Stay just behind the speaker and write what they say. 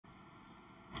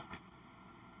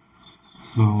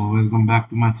So, welcome back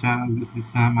to my channel. This is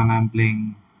Sam, and I'm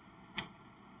playing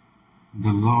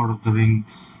The Lord of the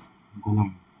Rings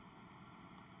GOLLUM.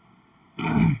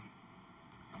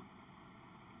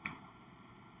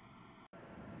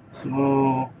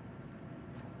 So,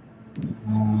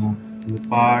 the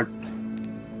part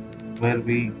where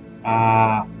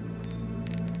uh,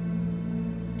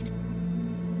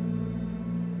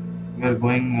 we're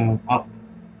going up,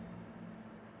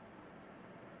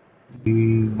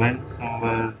 we went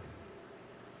somewhere.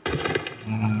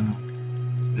 Uh,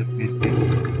 Let me see.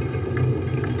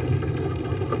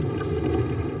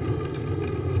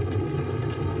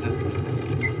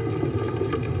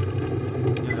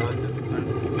 Yeah, just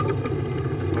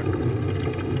but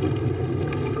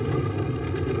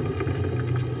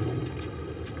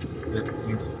let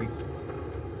me see.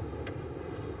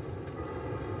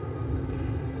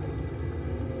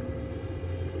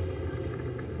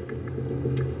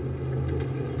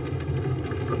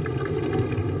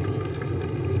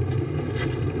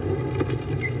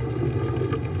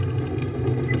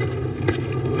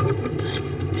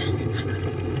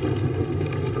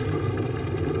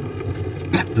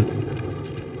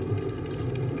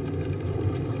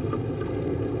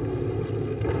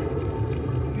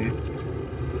 Okay.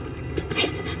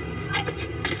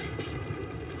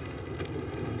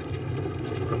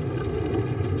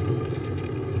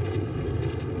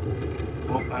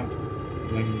 Hope I'm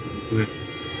going to do it.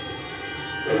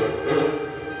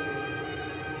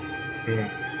 Okay.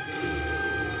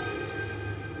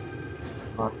 This is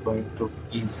not going to be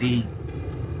easy.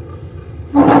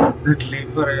 That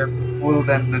lever, pull,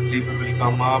 then the lever will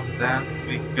come up, then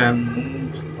we can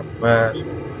move somewhere.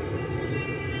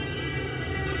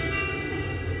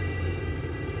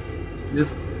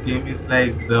 This game is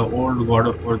like the old God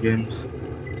of War games.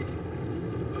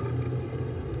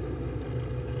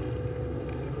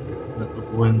 You have to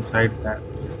go inside that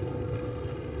place.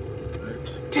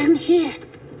 Right. Down here.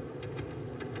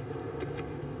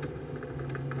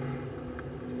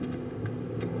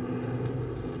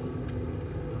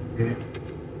 Okay.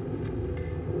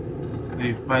 So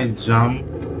if I jump,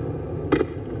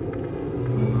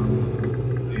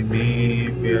 I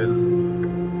maybe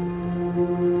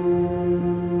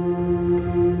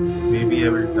I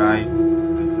will die.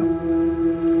 If I jump.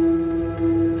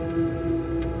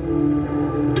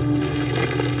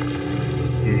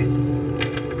 Okay.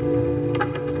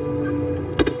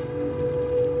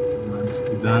 Once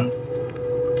done.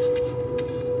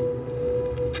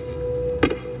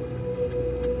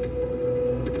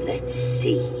 Let's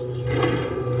see.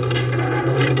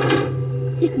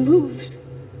 It moves.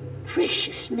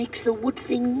 Precious makes the wood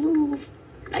thing move.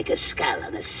 Like a skull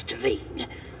on a string.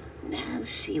 Now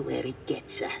see where it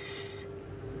gets us.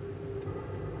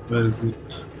 Where is it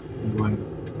going?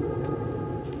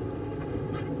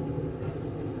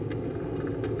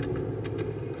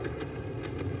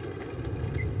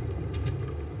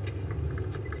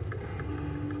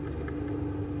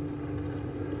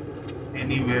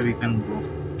 Anywhere we can go.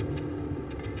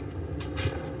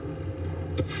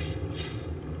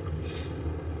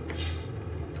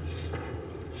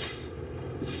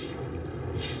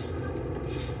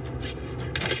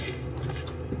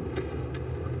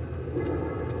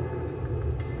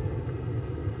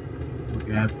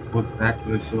 Okay, I have to go that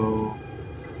way, so...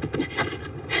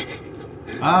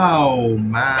 Oh,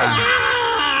 man!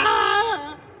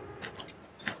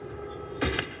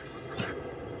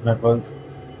 That was...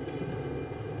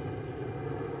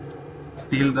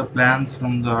 Steal the plans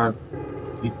from the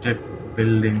architect's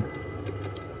building.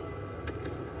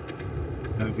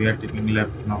 We are taking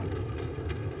left now.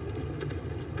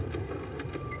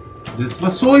 This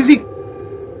was so easy!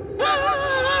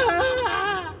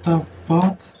 The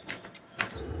fuck?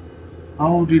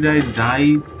 How did I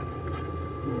die?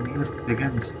 Mere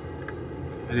seconds.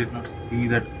 I did not see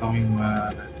that coming, man. I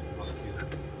did not see that.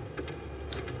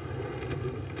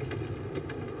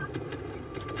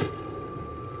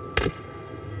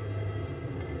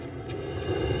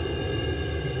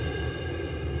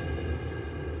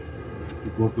 To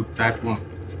go to that one.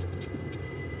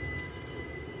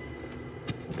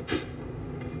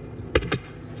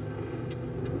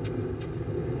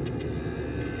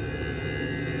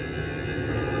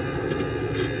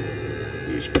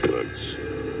 These plates,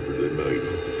 what are they made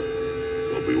of?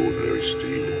 Can't be ordinary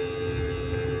steel.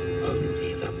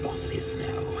 Only the bosses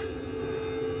know.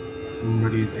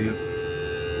 Somebody is here.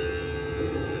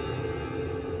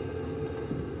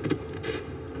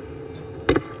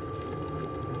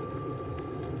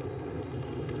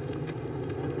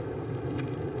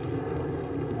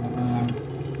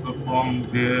 From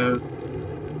there.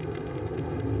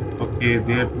 Okay,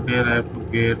 there to there I have to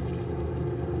get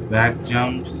back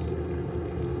jumps,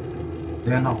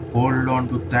 then hold on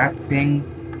to that thing.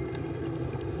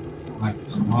 Oh my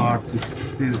god,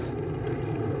 this is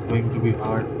going to be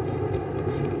hard.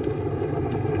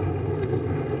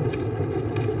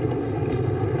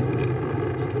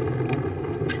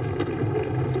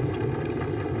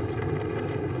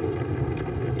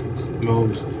 It's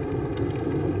closed.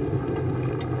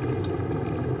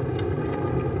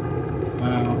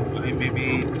 I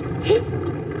maybe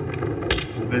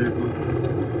will do.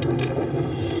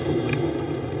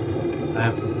 I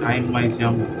have to time my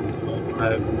jump. I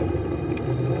have to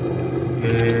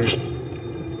get.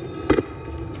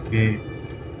 Okay.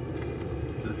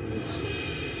 That is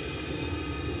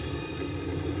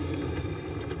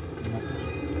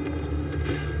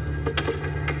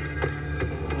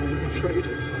I'm afraid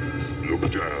of heights. Look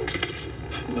down.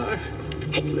 No,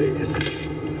 please.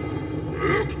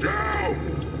 Look down!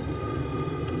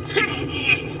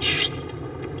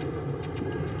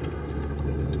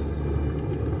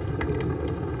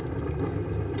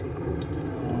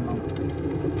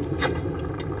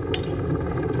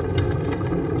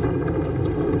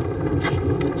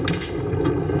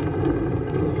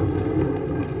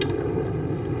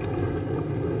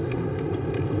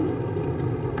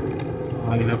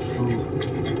 I have to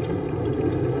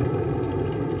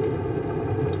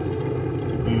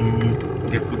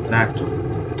get to that.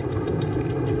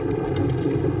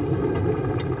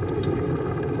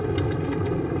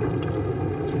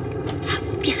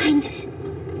 Behind us.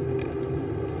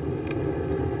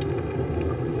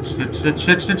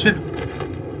 Shit.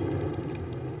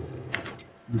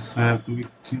 This I have to be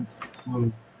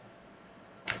careful.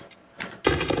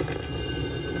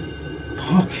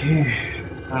 Okay.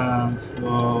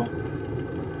 So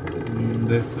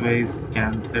this way is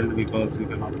cancelled because we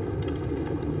cannot.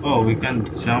 Oh, we can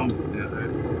jump there,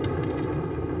 right?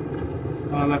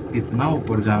 साला कितना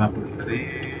ऊपर जाना पड़ेगा रे?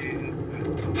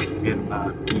 गिरना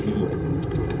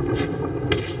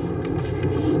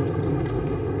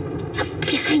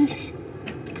Behind us.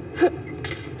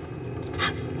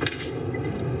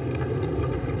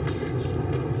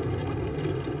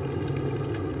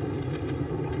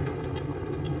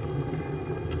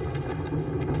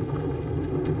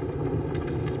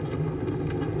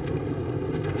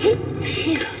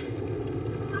 Phew.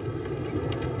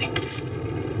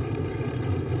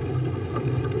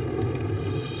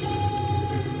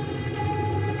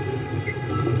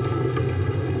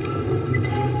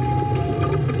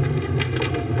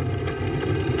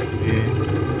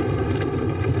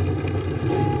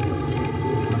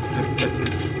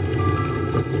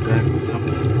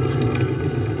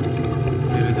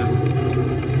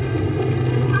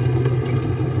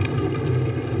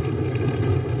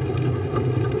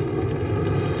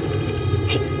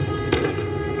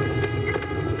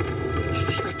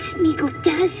 See what Smeagol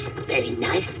does? Very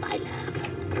nice, my love.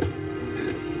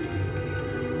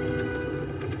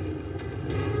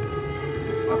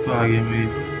 तो आगे मैं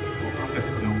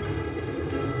कैसे जाऊँ?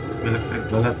 मुझे लगता है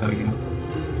गलत आ गया.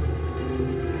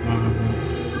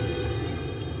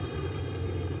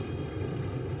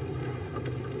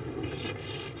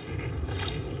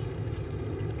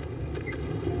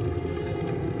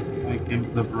 I came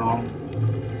to the wrong.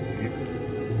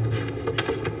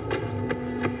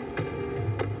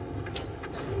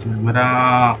 Camera.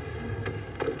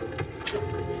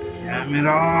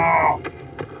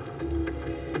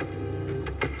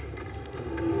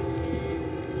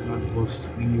 Not goes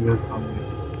anywhere from me.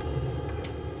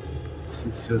 This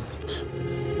is just.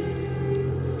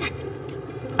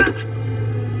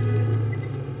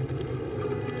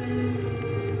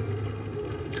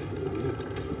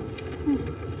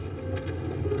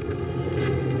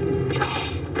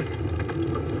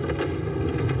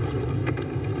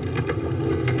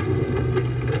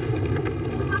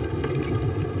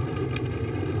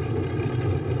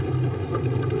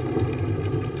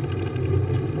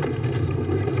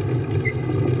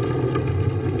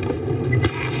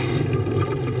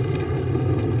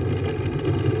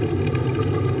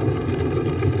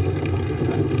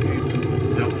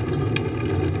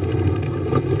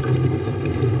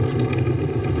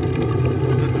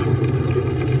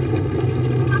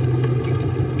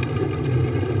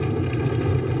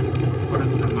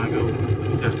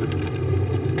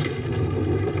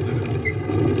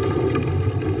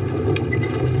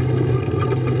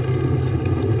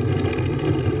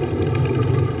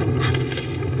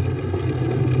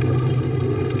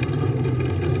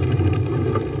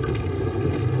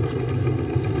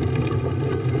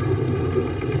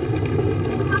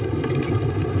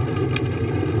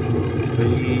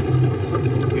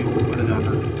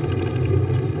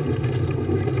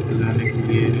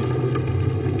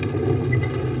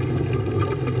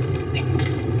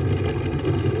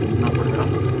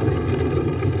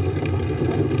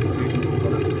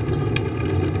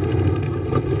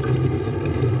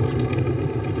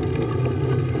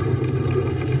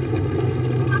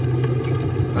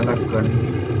 अलग करनी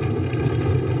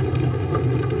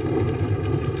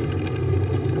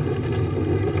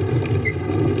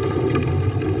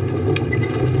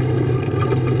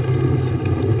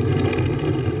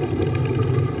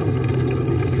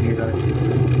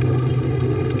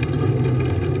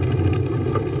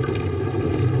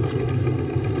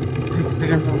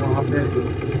सेकंड में वहाँ पे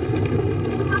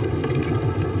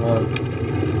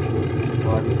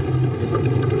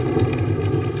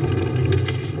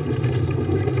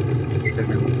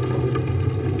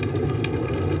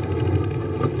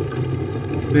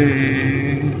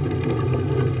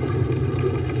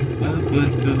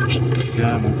क्या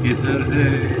किधर है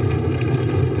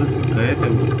बस गए थे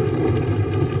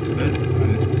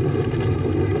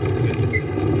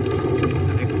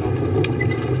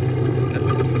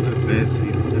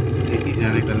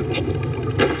जाने का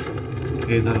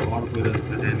इधर और कोई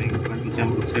रास्ता है नहीं ऊपर नीचे हम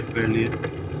लोग चेक कर लिए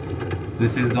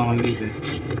this is the only way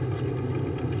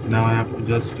now I have to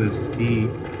just see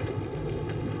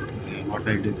what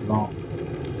I did wrong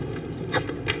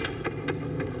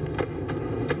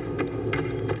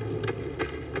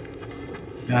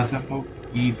यहाँ से हमको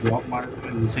ई ड्रॉप मारे तो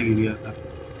मैं नीचे गिर गया था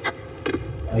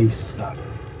ऐसा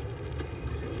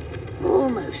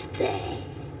Almost there.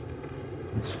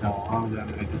 अच्छा वहाँ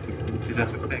जाने में किसी को नीचे जा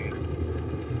सकते हैं क्या?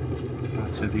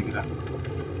 अच्छा दिख रहा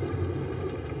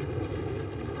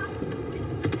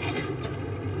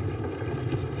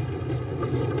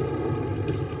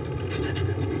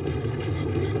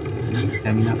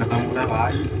स्टेमिना खत्म हो रहा है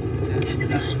भाई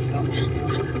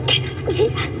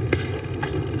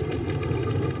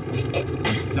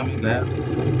गया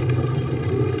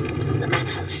The map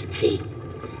house, see?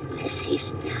 Let's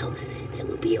hasten now. There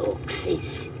will be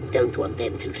orcs. Don't want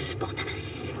them to spot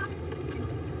us.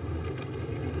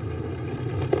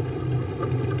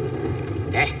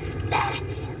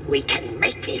 We can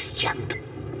make this jump.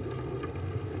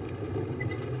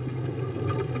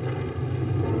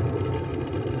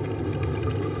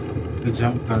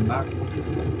 Jump करना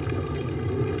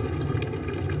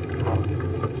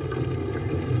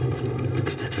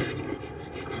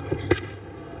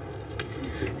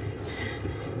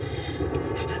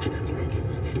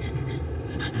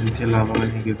नीचे लावा में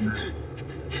नहीं गिरना है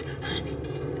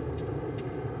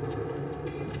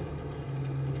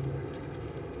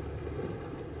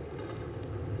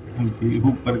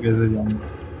ऊपर कैसे जाऊंगा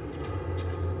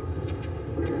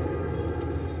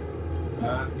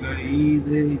गई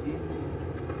देगी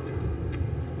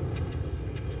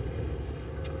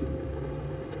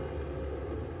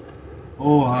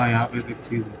ओ हाँ यहाँ पे एक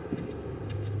चीज है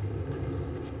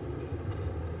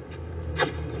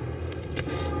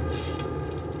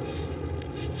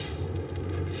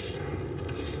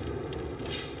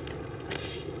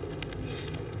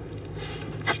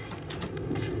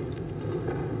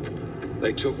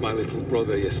They took my little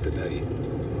brother yesterday.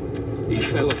 He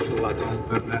fell off the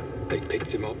ladder. They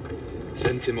picked him up,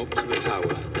 sent him up to the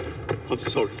tower. I'm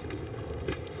sorry.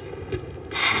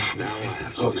 Now I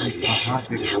have to Almost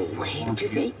there. Now where do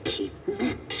they keep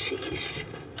Mapsies?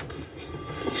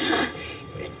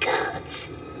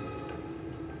 Regards.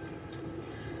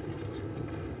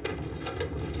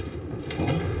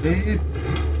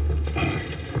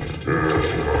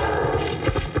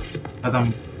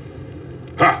 खत्म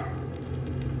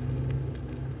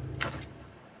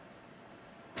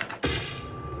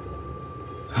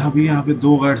अभी यहाँ पे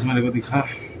 2 guards मेरे को दिखा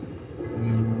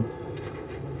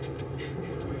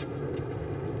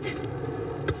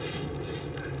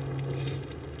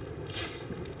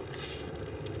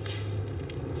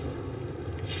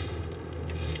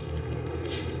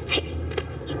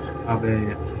अबे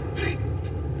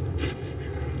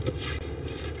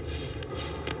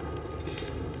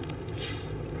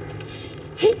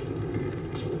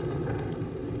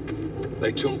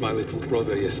They took my little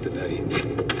brother yesterday.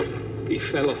 He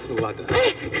fell off the ladder.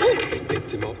 They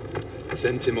picked him up,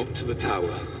 sent him up to the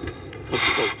tower. I'm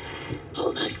sorry.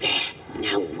 Almost there.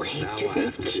 Now where Now do I they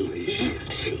have to do keep his shift.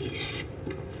 Mapsies?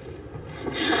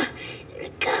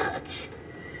 Regards.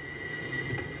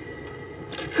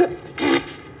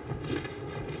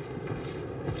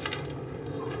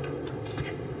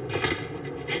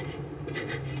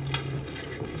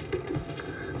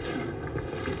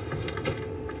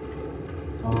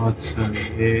 अच्छा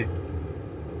ये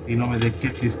तीनों में देख के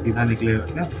फिर सीधा निकलेगा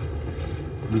क्या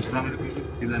दूसरा मेरे को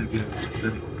सीधा निकलेगा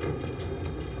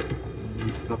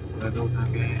इसका फायदा उठा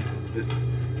के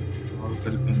और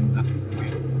करके अंदर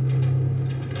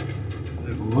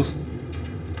घोस्ट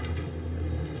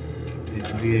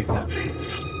अभी एक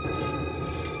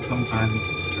खत्म कहानी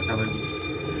फटाफट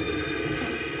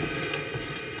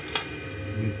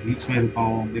बीच में रुका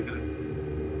हूँ देख रहे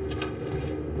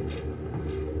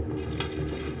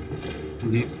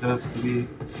एक तरफ से भी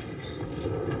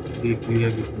देख लिया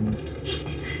किसी ने।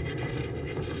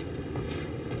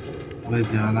 अबे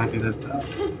जाना किधर था?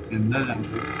 अंदर जाना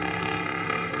था।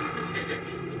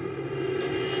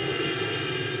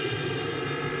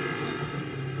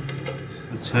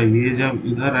 अच्छा ये जब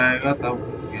इधर आएगा तब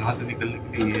यहाँ से निकलने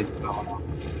के लिए ये जगह होना।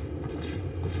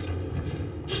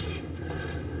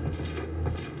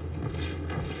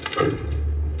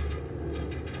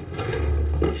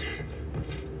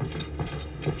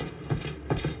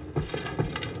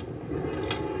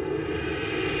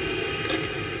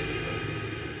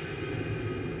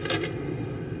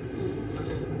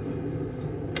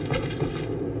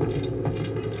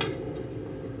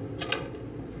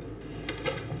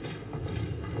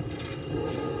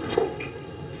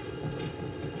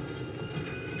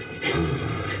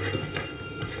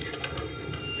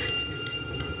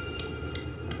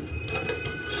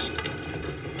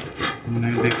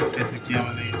 मैंने देखो कैसे किया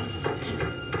मैंने।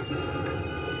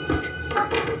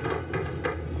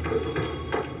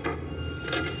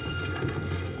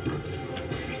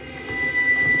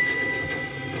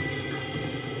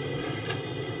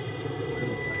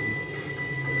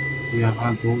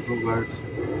 यहाँ दो गार्ड्स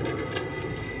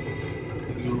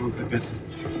इन लोगों से कैसे?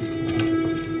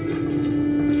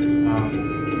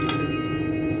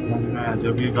 हाँ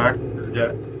जब ये गार्ड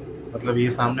जाए, मतलब ये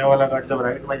सामने वाला गार्ड जब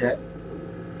राइट में जाए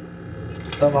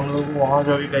तब हम लोग को वहाँ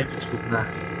जाके कहीं भी छूटना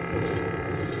है।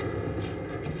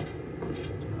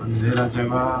 अंधेरा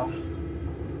जगह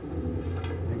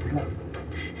देखना।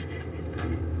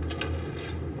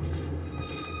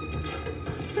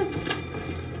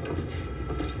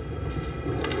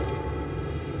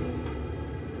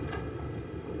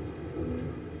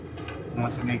 यहाँ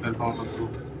से नहीं कर पाऊंगा तो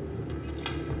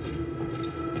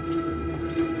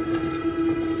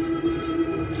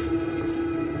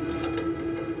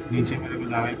नीचे मेरे को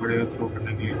जाना ही पड़ेगा थ्रो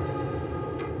करने के लिए।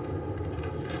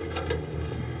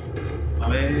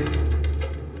 अबे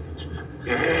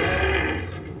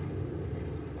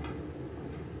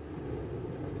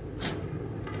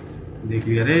देख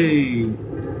लिया रे।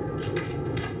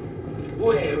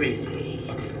 Where is he?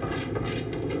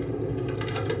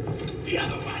 The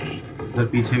other way. उधर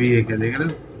पीछे भी एक है, देख रहे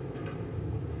हो?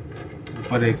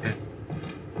 ऊपर एक है।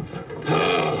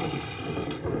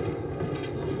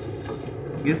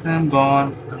 Yes, I'm gone.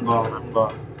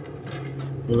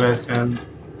 You guys can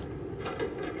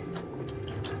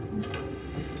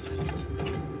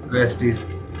rest easy.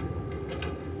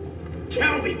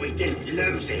 Tell me we didn't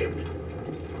lose him.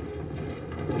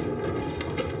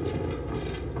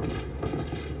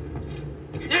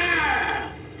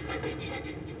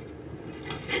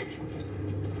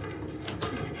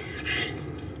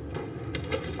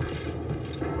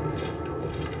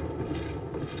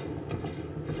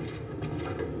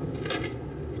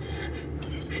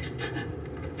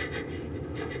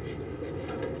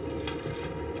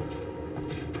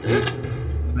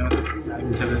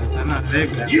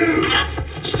 You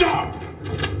stop!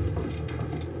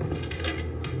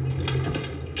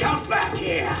 Come back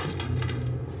here.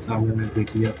 सामने में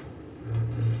देख लिया।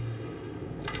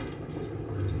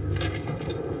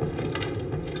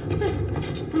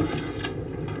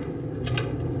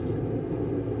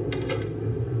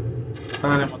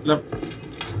 मतलब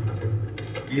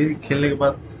ये खेलने के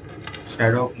बाद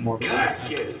शैडो ऑफ मोड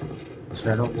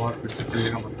फिर से खेलने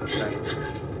का मन करता है।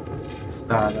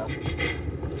 साला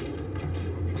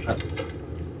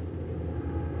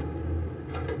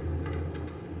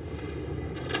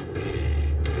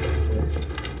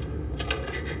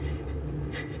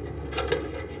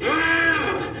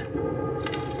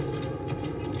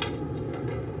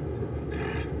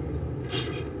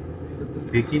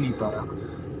देख ही नहीं पा रहा।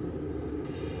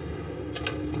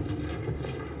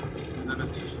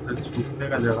 छूटने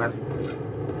का जगह नहीं।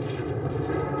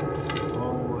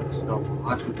 ओह अच्छा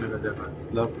वहाँ छूटने का जगह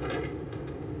मतलब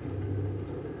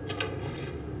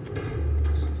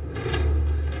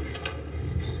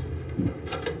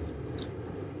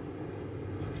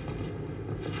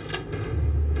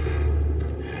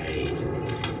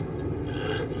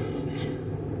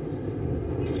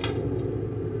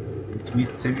बीच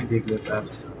से भी देख लेता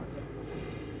है।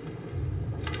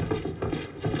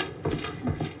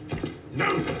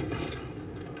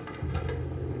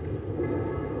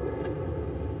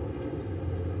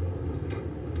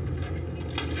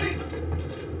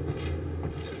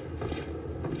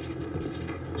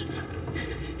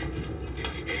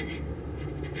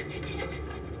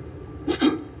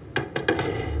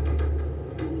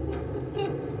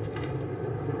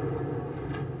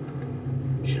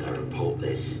 Should I report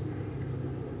this?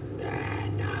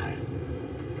 No.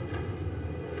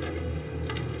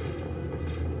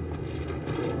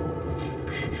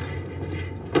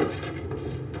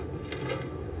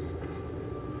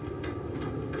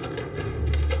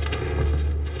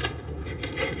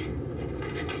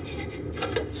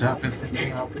 ऐसे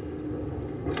नहीं आप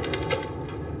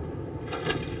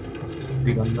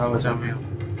गंदा बचा में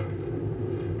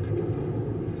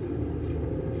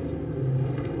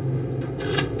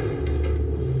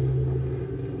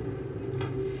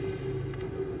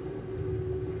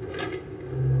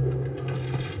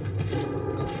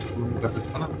कर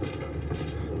सकता ना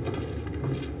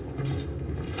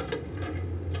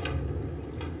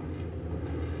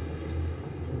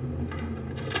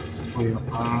कोई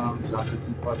जाने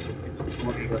की बात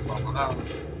तो नहीं कर पाऊंगा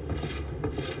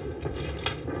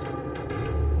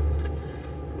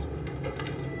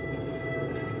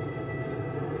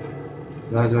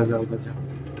ना जा उधर जा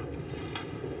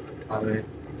अरे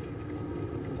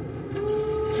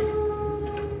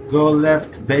go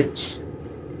left bitch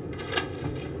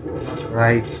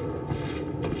right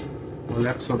go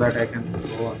left so that I can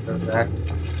go under that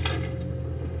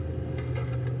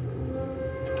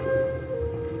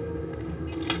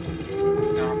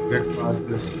now get past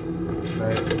this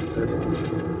right this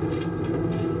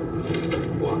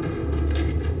What?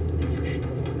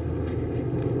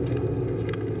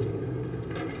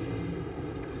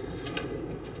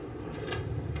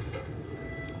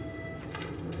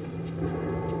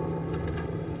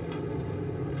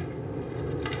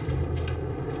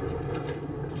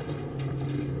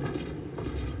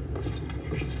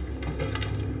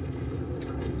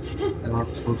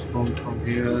 cannot throw stone from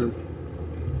here.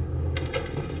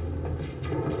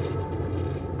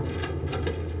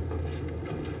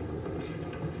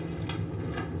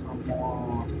 Come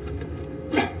on.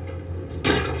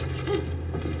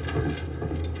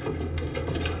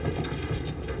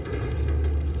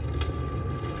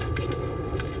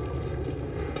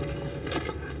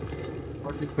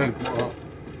 What if I go up?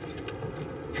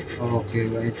 Oh, okay,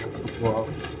 I have to go up.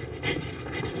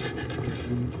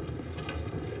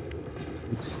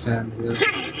 Stand here.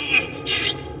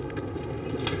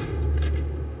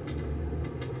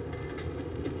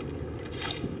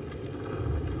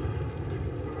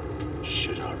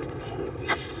 Should I report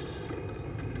this?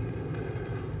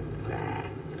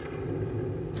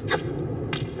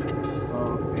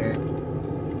 Okay.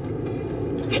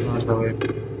 This is not the way.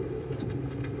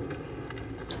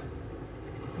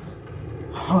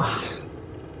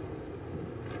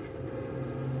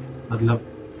 मतलब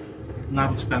इतना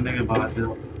कुछ करने के बाद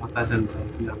पता चलता है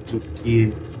कि आप जो किए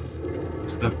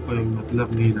उसका कोई मतलब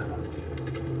नहीं रहा।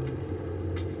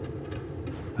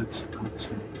 अच्छा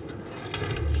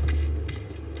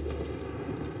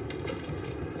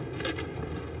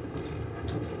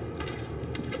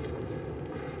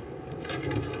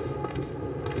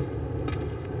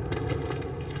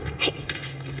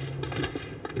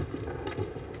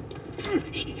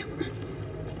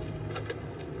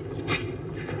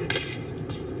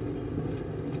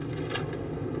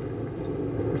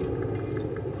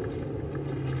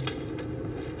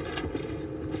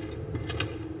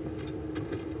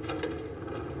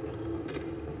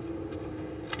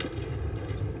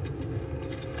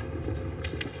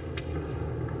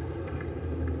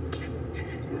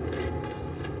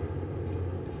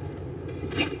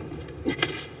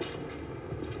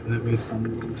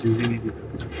चीजें नहीं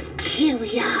दिखती। Here we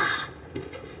are.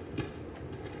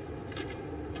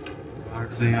 आठ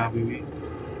से यहाँ पे भी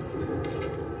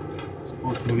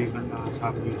इसको चोरी करना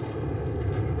आसान नहीं है।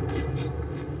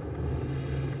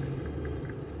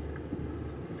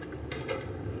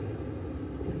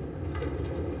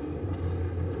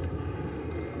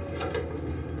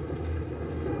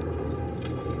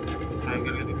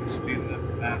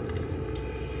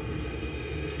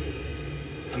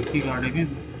 एक ही गाड़ी में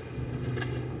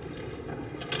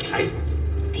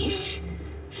This?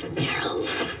 No,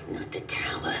 not the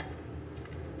tower.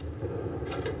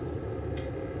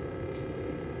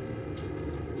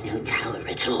 No tower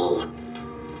at all.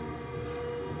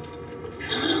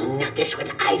 Oh, not this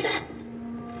one either.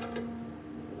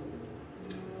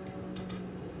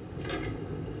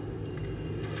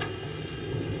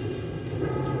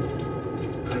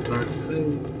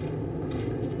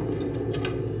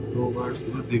 दो गार्ड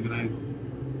उधर दिख रहे हैं,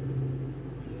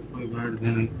 कोई गार्ड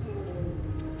है नहीं।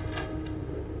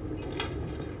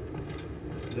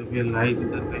 जब ये लाइट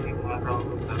इधर कहीं मार रहा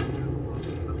होगा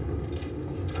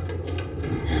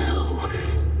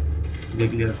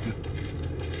देख लिया उसने,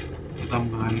 खत्म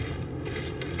कहानी।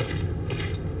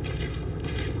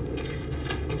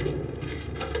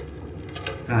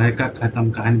 काहे का खत्म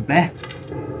कहानी बे,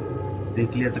 देख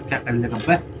लिया तो क्या कर लेगा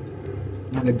बे,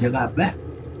 मगर जगह बे।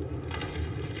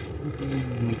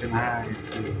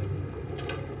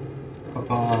 Fuck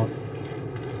off.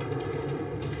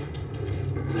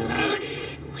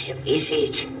 Where is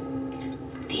it?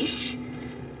 This?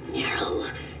 No,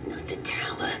 not the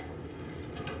tower.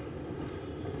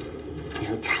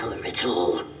 tower at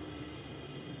all.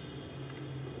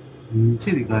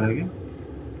 नीचे दिखा रहा है क्या?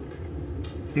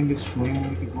 I think it's showing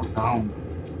me to go down.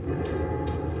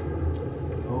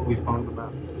 Oh, we found the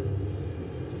map.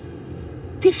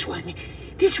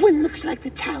 This one looks like the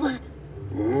tower.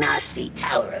 Nasty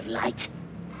tower of light.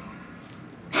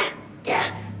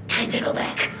 Yeah, time to go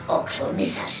back. Orcs will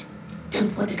miss us.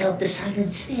 Don't want to go up the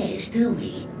silent stairs, do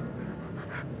we?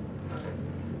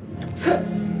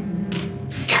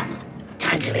 Come,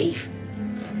 time to leave.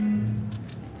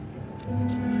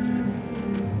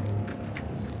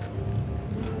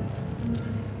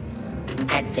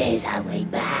 And there's our way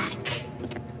back.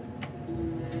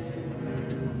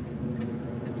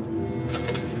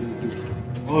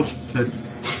 Oh shit.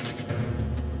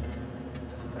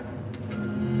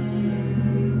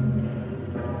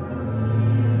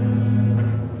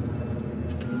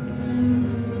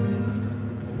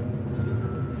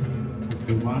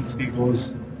 Okay, once he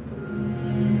goes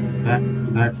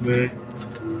that way,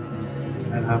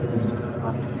 I'll have to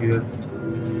start here.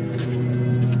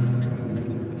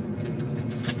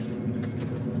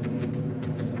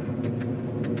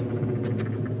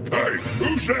 Hey,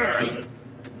 who's there?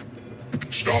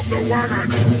 Stop the wagon!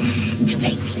 Too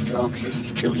late, little orcses.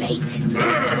 Too late.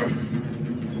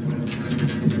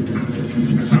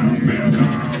 Sound me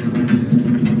now!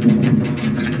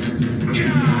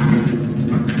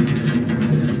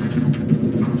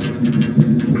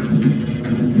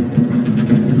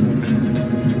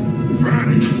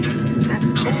 Vanished! Of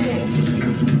course!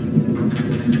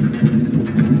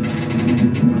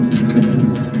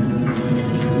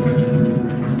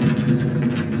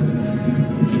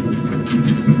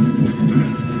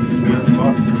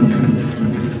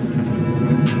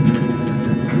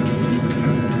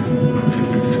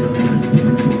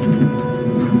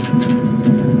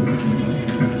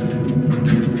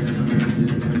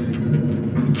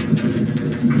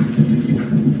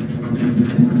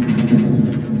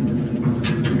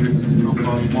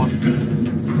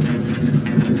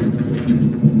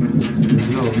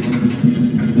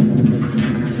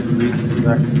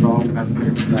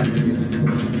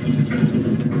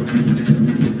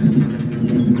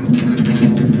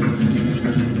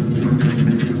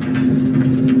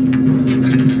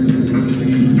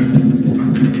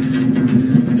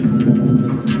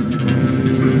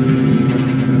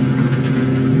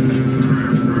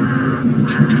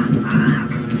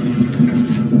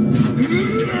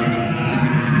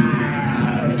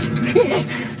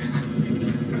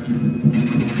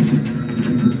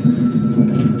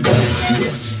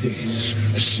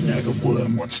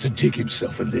 To dig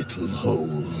himself a little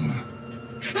hole.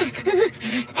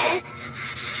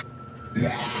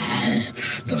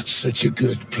 Not such a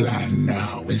good plan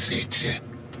now, is it?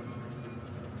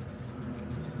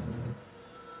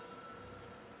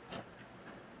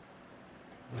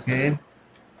 Okay.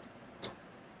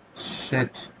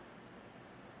 Shit.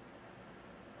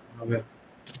 Okay.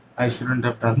 I shouldn't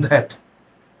have done that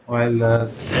while the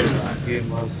game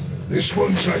was... This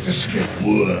one tried to skip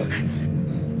work.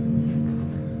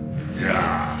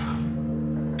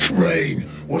 Crane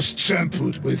was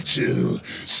tampered with too.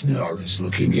 Snorri's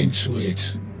looking into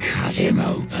it. Cut him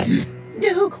open.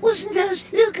 No, wasn't us.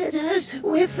 Look at us.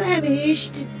 We're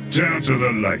famished. Down to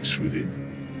the lakes with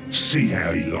him. See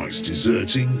how he likes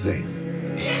deserting then.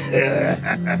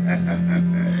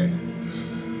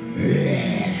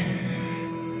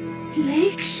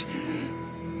 Lakes?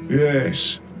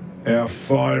 Yes, our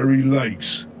fiery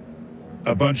lakes.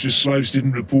 A bunch of slaves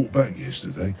didn't report back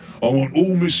yesterday. I want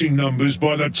all missing numbers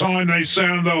by the time they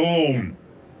sound the horn.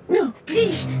 No,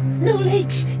 please. No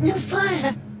lakes, no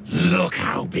fire. Look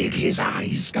how big his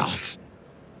eyes got.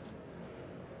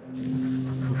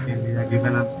 Okay, we are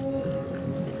given an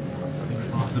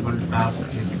impossible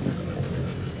task here.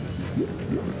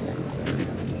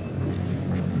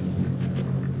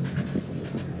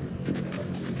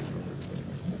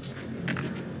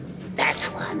 That's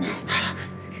one.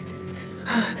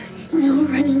 No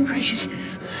running brushes.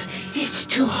 It's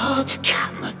too hard to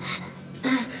come.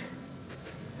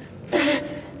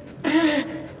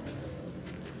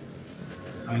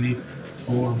 I need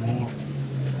 4 more.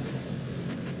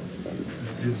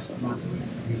 This is not going to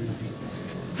be easy.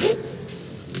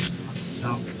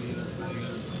 Jump here,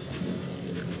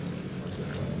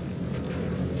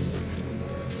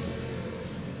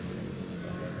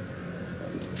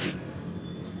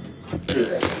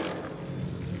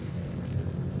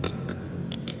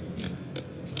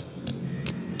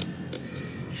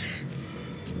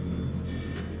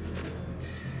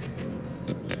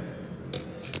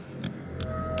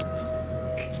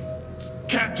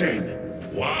 Captain!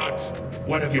 What?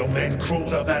 One of your men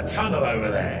crawled up that tunnel over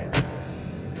there.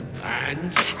 And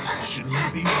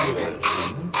shouldn't be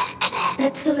working.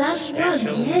 That's the last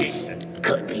one, yes?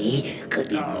 Could be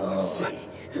more.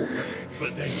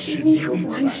 But they Sneaker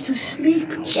wants to sleep.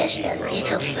 Just a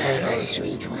little further,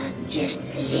 sweet one. Just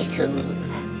a little.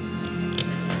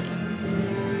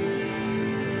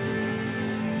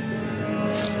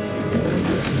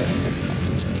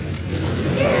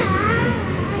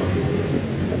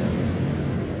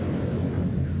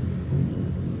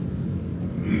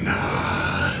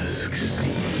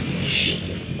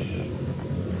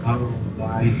 Oh,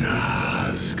 guys.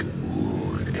 Ask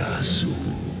Urgasu.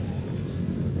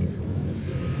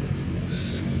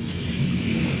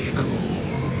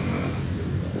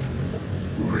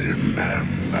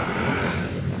 Remember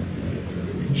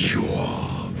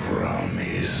your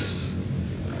promise.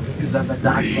 Is that the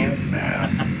dark one?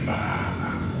 Remember.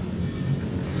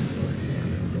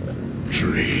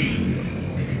 Drink.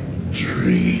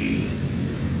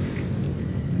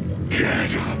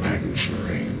 Get up and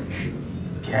drink.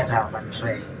 Get up and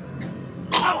drink.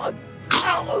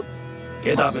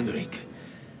 Get up and drink.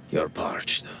 You're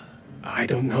parched. I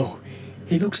don't know.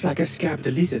 He looks like a scabbed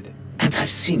lizard. And I've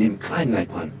seen him climb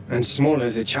like one. And small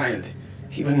as a child.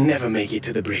 He will never make it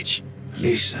to the bridge.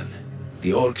 Listen,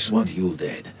 the orcs want you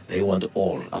dead. They want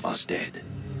all of us dead.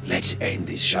 Let's end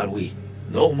this, shall we?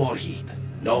 No more heat.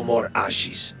 No more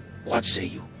ashes. What say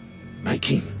you? My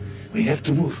king, we have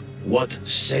to move. What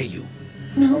say you?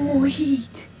 No more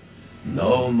heat.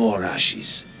 No more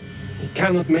ashes. He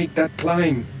cannot make that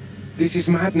climb. This is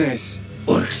madness.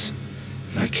 Orcs,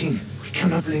 my king, we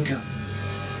cannot linger.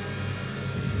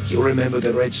 You remember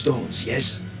the red stones,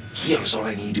 yes? Here's all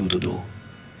I need you to do.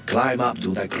 Climb up to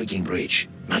that creaking bridge.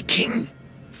 My king,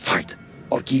 fight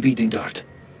or keep eating dirt.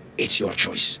 It's your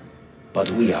choice. But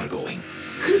we are going.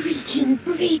 Creaking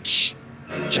bridge.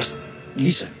 Just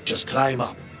listen, just climb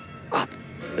up. Up,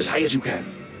 as high as you can.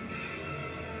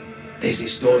 There's a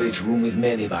storage room with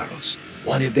many barrels.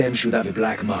 One of them should have a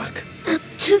black mark. Up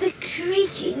to the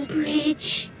creaking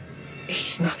bridge.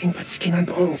 He's nothing but skin and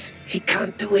bones. He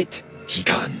can't do it. He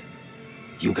can.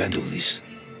 You can do this.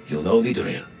 You know the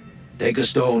drill. Take a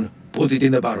stone, put it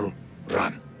in the barrel,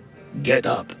 run. Get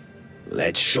up.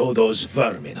 Let's show those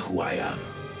vermin who I am.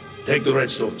 Take the red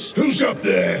stones. Who's up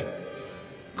there?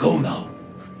 Go now.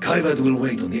 Kaivad will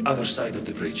wait on the other side of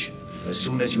the bridge. As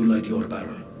soon as you light your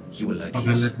barrel, he will light Okay,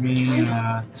 his. let me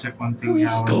check one thing.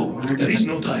 Go. There is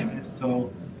no time.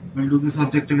 So, we'll do this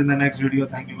objective in the next video.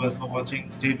 Thank you guys for watching.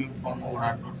 Stay tuned for more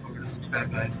and don't forget to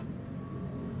subscribe, guys.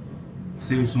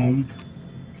 See you soon.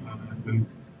 We'll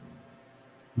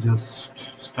just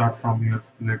start from here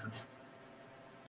later.